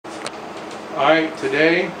Alright,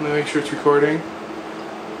 today, let me make sure it's recording.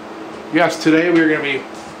 Yes, today we're going to be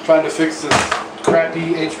trying to fix this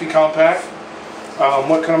crappy HP compact.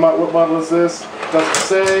 What model is this? Doesn't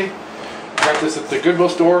say. Got this at the Goodwill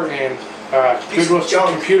store in Goodwill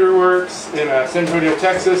Computer Works in San Antonio,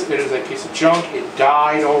 Texas. It is a piece of junk. It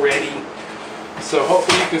died already. So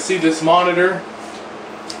hopefully you can see this monitor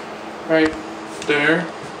right there.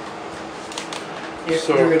 Yeah,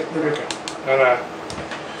 so, they're good. Okay. And,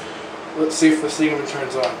 let's see if the thing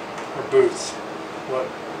turns on, or boots. What?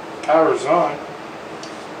 Power's on.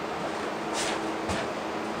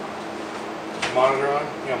 Monitor on?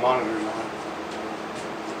 Yeah, monitor's on.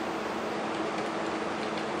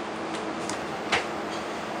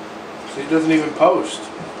 See, it doesn't even post.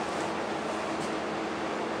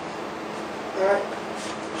 Alright.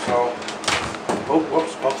 So, oh,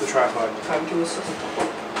 whoops, bump the tripod. Time to assist.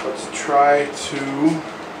 Let's try to...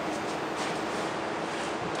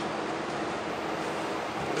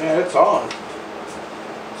 Yeah, it's on.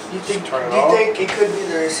 You think? Turn it Do you off. think it could be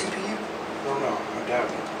the CPU? No, I doubt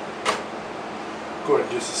it. Go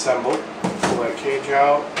ahead and disassemble. Pull that cage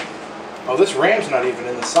out. Oh, this RAM's not even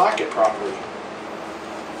in the socket properly.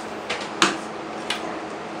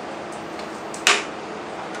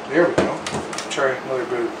 There we go. Try another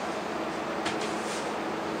boot.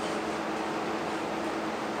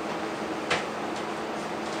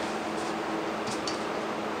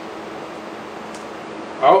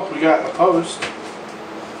 Oh, we got a post.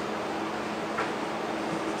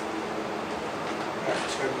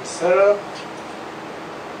 Let's go and set up.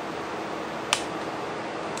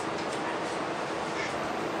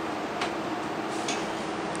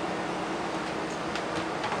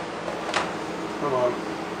 Come on.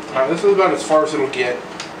 Alright, this is about as far as it'll get.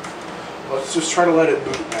 Let's just try to let it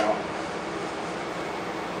boot now.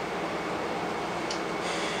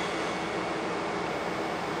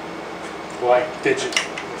 Why fidget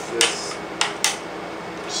with this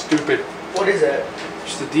stupid... What is that?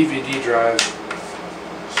 Just a DVD drive.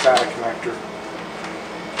 SATA connector.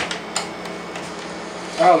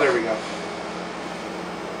 Oh, there we go.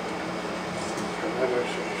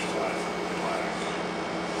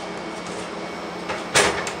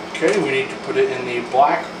 Okay, we need to put it in the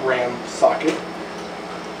black RAM socket.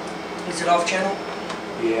 Is it off channel?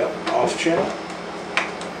 Yep, off channel.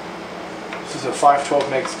 This is a 512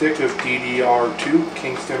 meg stick of DDR2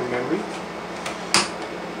 Kingston memory.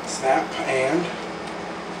 Snap and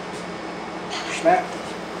snap.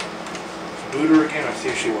 Boot her again and see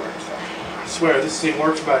if she works. I swear this thing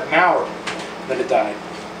works about an hour, then it died.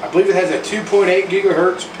 I believe it has a 2.8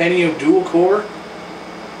 gigahertz Pentium dual core.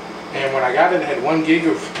 And when I got it, it had 1 gig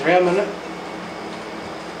of RAM in it.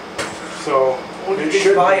 So Well, you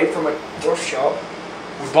did buy it from a thrift shop.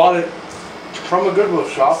 We bought it from a Goodwill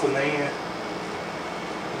shop, and they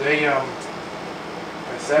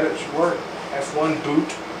said it should work. F1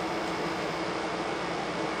 boot.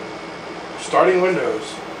 Starting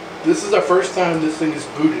Windows. This is the first time this thing is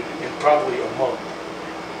booted in probably a month.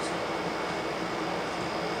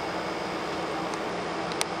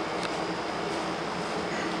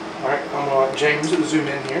 Alright, I'm going to let James zoom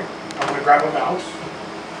in here. I'm going to grab a mouse.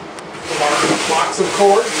 From our box of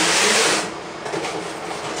cords.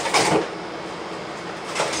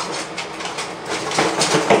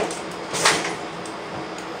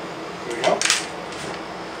 There we go.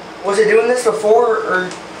 Was it doing this before, or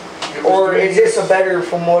is this a better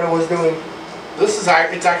from what it was doing?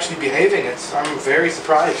 It's actually behaving. I'm very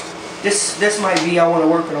surprised. This might be I want to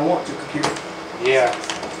work and I want to computer. Yeah.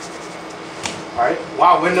 Alright.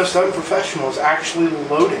 Wow, Windows 7 Professional is actually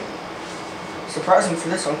loading. Surprising for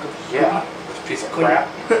this uncle. Yeah. This piece of crap.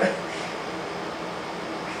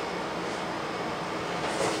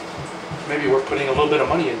 Maybe we're putting a little bit of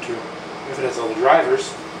money into it. If it has all the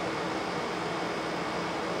drivers.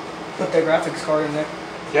 Put the graphics card in there.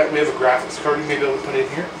 Yeah, we have a graphics card you may be able to put in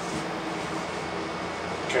here.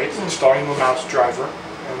 Okay, it's installing the mouse driver.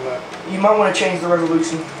 And you might want to change the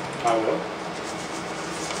resolution. I will.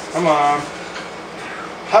 Come on.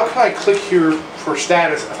 How can I click here for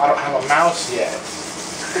status if I don't have a mouse yet?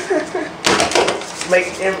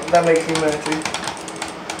 That makes me mad too.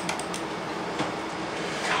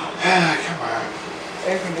 Come on.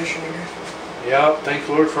 Air conditioning. Yep, thank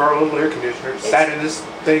Lord for our little air conditioner. It's sat in this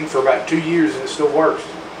thing for about 2 years and it still works.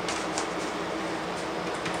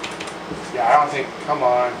 Yeah, I don't think, come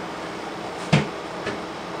on.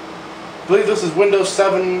 I believe this is Windows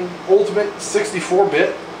 7 Ultimate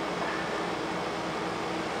 64-bit.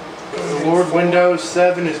 The Lord Windows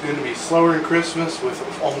 7 is going to be slower than Christmas with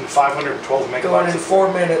only 512 megabytes. Going in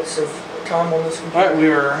 4 minutes of time on this computer. Alright, we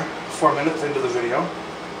are 4 minutes into the video.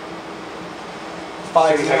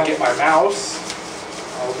 5 As soon as I get my mouse,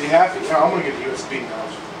 I'll be happy. No, I'm gonna get a USB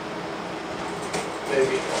mouse.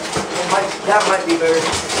 Maybe. That might be better.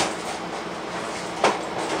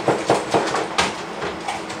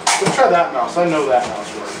 Let's try that mouse. I know that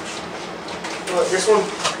mouse works. What, this one?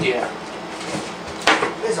 Yeah.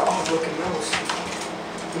 This is an odd looking mouse.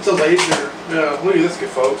 It's a laser. Yeah, look at this good,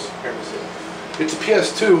 folks. Here, let me see. It's a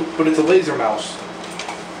PS2, but it's a laser mouse.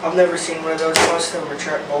 I've never seen one of those. Most of them are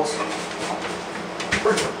track balls.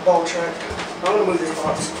 Or ball track. I'm gonna move this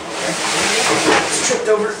box. It's tripped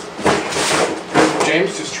over.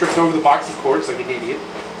 James just tripped over the box of cords like an idiot.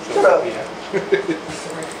 Shut up. Yeah.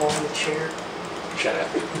 Sorry, fall in the chair. Shut up.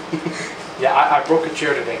 Yeah, I broke a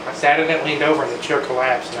chair today. I sat in it, leaned over, and the chair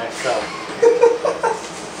collapsed, and I fell.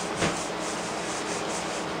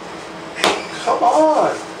 Come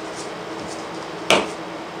on!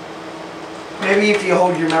 Maybe if you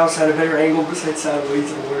hold your mouse at a better angle besides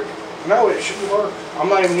sideways, it'll work. No, it shouldn't work. I'm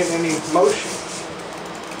not even getting any motion.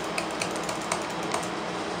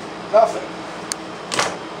 Nothing.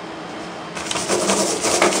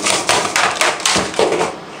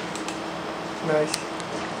 Nice.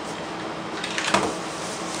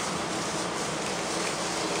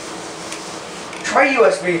 Try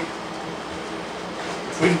USB.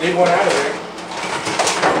 If we can dig one out of there.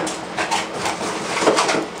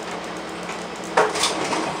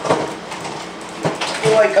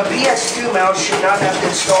 Like a PS2 mouse should not have to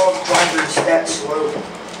install drivers that slow.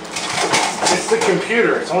 It's the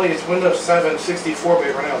computer. It's Windows 7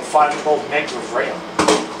 64-bit running on 512 megs of RAM.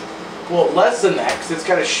 Well, less than that because it's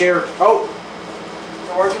got a shared. Oh,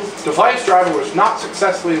 device driver was not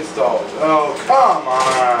successfully installed. Oh, come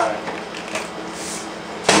on.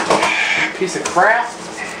 Piece of crap.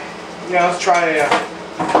 Yeah, let's try a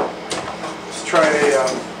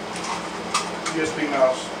USB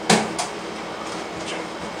mouse.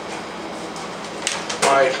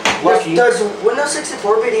 Lucky. Does Windows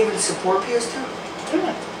 64-bit even support PS2?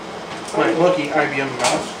 Yeah. My lucky IBM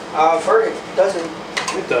mouse. I've heard it doesn't.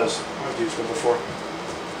 It does. I've used it before.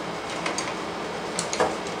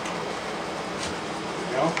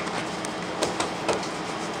 There you go.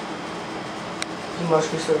 You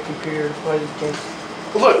must be so computer. Why do you think?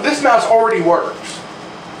 Look, this mouse already works.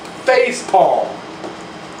 Face palm.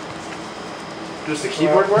 Does the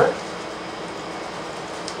keyboard work?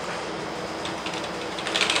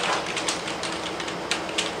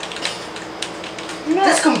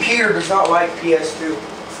 This computer does not like PS2.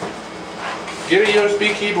 Get a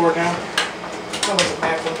USB keyboard now. Come with an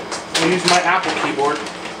Apple. I'll use my Apple keyboard.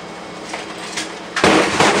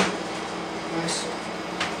 Nice.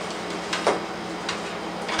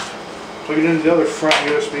 Plug it into the other front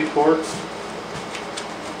USB port.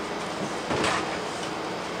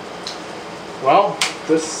 Well,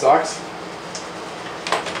 this sucks.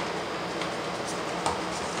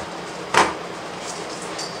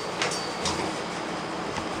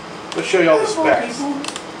 Let's show you all the specs. Ooh,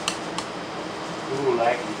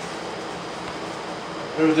 laggy.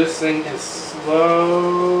 Ooh, this thing is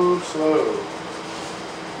slow.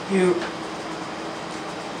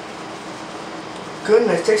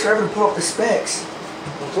 Goodness, it takes forever to pull up the specs.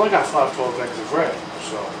 Well, it's only got 512 megs of RAM,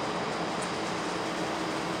 so.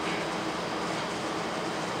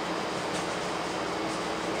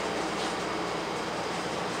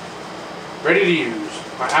 Ready to use.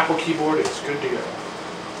 My Apple keyboard is good to go.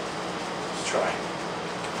 Let's try.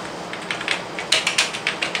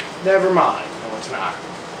 Never mind. No, it's not.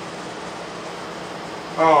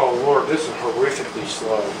 Oh, Lord, this is horrifically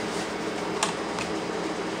slow.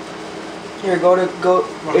 Here, go.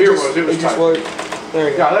 Well, it just worked. There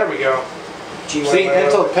you go. Yeah, there we go. See,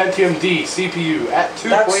 Intel Pentium D CPU at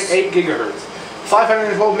 2.8 gigahertz.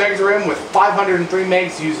 512 megs of RAM with 503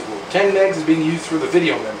 megs usable. 10 megs is being used for the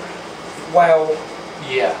video memory. Wow.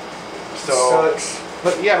 Yeah. So. Sucks.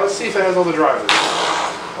 But yeah, let's see if it has all the drivers.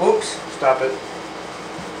 Oops. Stop it.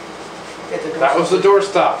 Hit the door. That was the door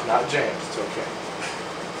stop, not James. It's okay.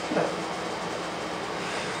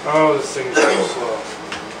 Oh, this thing is so slow.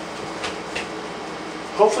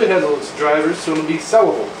 Hopefully it has all its drivers, so it'll be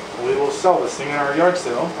sellable. We will sell this thing in our yard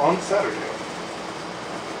sale on Saturday.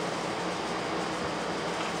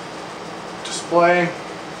 Display,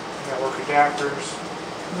 network adapters.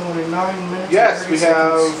 Only 9 minutes. Yes, we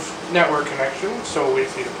have network connection, so we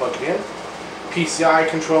just need to plug it in. PCI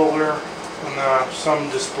controller, and some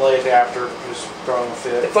display adapter, just throwing a The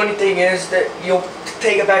fit. funny thing is that you'll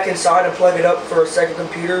take it back inside and plug it up for a second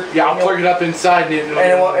computer. Yeah, I'll plug it up inside and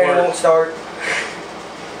it won't start.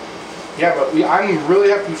 Yeah, but I'm really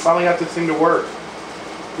happy we finally got this thing to work.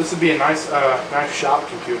 This would be a nice shop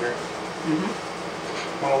computer.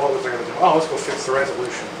 Well, what was I going to do? Oh, let's go fix the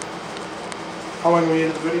resolution. How long are we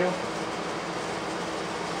into the video?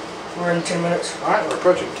 We're in 10 minutes. Alright, we're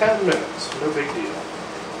approaching 10 minutes. No big deal.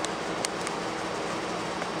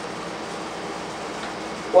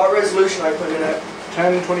 What resolution I put it at?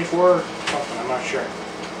 1024 something, I'm not sure.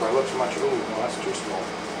 Or I look too much. Ooh, no, that's too small.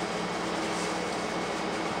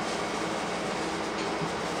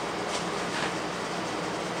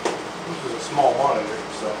 This is a small monitor,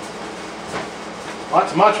 so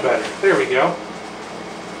that's much better. There we go.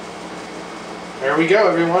 There we go,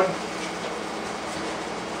 everyone.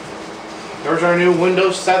 There's our new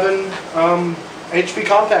Windows 7 HP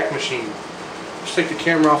compact machine. Just take the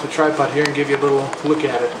camera off the tripod here and give you a little look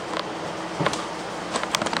at it.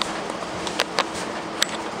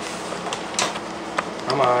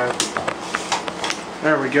 Come on.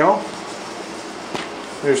 There we go.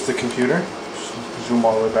 There's the computer. Just zoom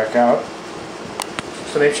all the way back out.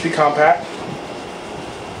 It's an HP compact.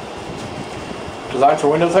 Designed for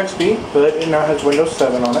Windows XP, but it now has Windows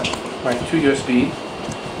 7 on it. My 2 USB.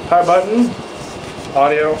 Power button,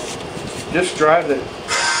 audio, disk drive that.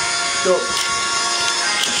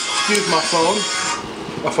 Excuse my phone.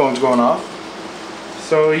 My phone's going off.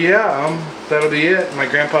 So yeah, that'll be it. My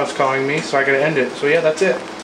grandpa's calling me, so I gotta end it. So yeah, that's it.